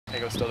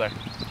Tango's still there.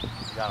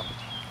 You got him.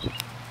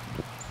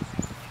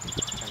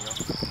 Tango.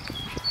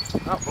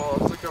 Oh, well,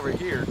 let's look over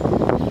here.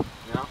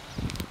 Yeah.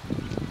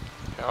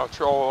 Yeah,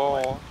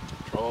 troll.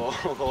 Troll.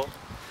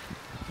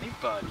 Hey,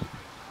 buddy.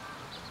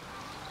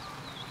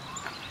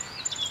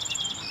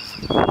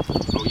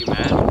 Oh, you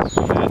mad?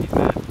 You mad? He's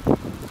mad.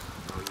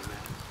 Oh, you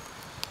mad?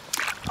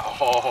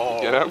 Oh.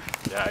 Get him?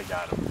 Yeah, I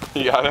got him.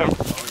 You got him?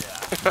 Oh,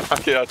 yeah.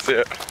 Okay, that's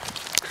it.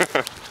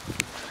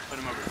 Put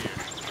him over here.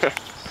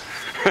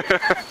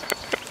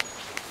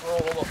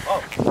 Whoa.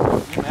 Oh,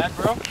 you mad,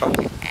 bro?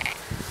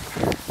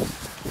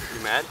 You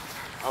mad?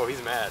 Oh,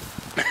 he's mad.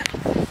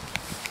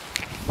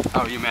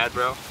 Oh, you mad,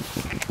 bro?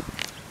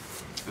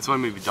 This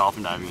one we'd be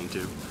dolphin diving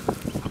into.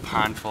 A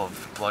pond full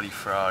of bloody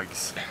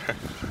frogs.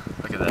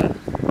 Look at that.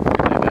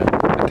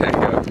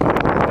 Tango.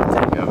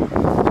 Tango.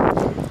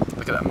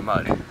 Look at that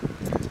mud.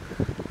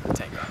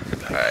 Tango.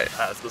 Alright.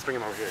 Let's bring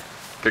him over here.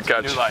 Good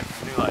catch. New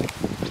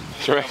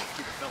life.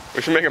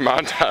 We should make a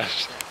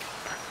montage.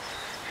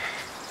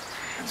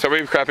 So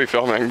we've crappy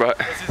filming, but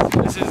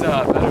This is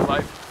a better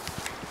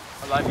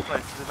life. A life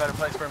place. This is a better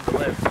place for him to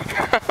live.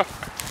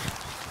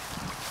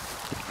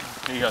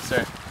 Here you go,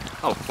 sir.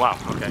 Oh, wow.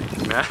 Okay.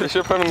 we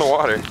should put him in the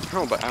water.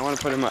 No, but I want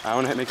to put him. I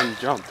want to make him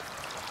jump.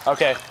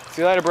 Okay.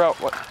 See you later, bro.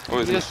 What?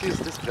 What is this?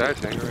 Is that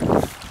a tango?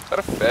 Is that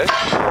a fish?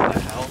 What the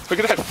hell? Look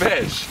at that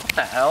fish. What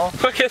the hell?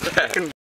 Look at that.